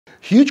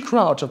Huge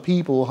crowds of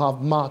people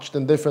have marched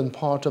in different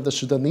parts of the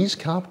Sudanese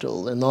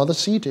capital and other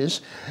cities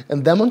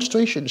in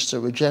demonstrations to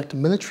reject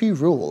military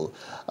rule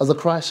as the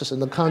crisis in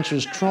the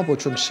country's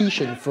troubled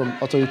transition from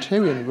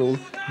authoritarian rule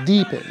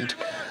deepened.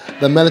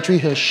 The military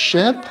has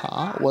shared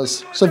power with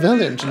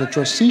civilians in the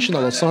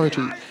transitional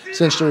authority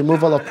since the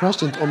removal of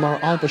President Omar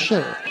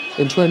al-Bashir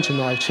in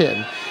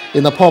 2019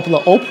 in a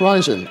popular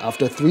uprising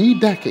after 3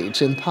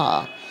 decades in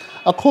power.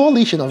 A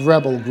coalition of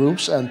rebel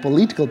groups and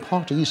political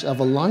parties have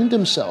aligned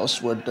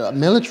themselves with the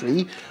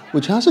military,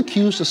 which has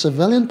accused the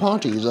civilian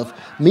parties of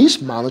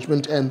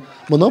mismanagement and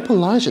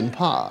monopolizing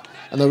power,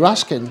 and are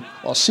asking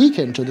or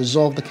seeking to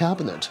dissolve the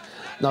cabinet.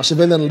 Now,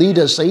 civilian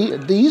leaders say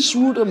these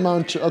would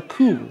amount to a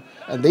coup,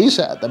 and they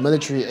said the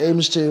military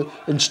aims to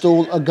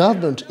install a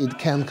government it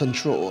can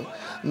control.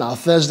 Now,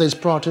 Thursday's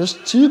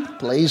protest took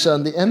place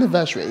on the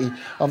anniversary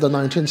of the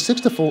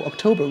 1964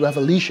 October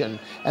Revolution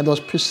and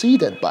was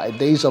preceded by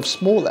days of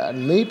smaller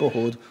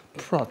neighborhood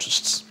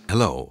protests.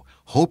 Hello,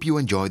 hope you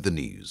enjoyed the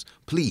news.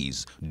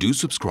 Please do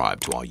subscribe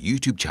to our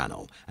YouTube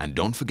channel and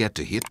don't forget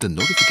to hit the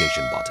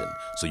notification button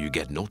so you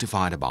get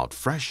notified about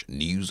fresh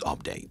news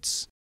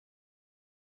updates.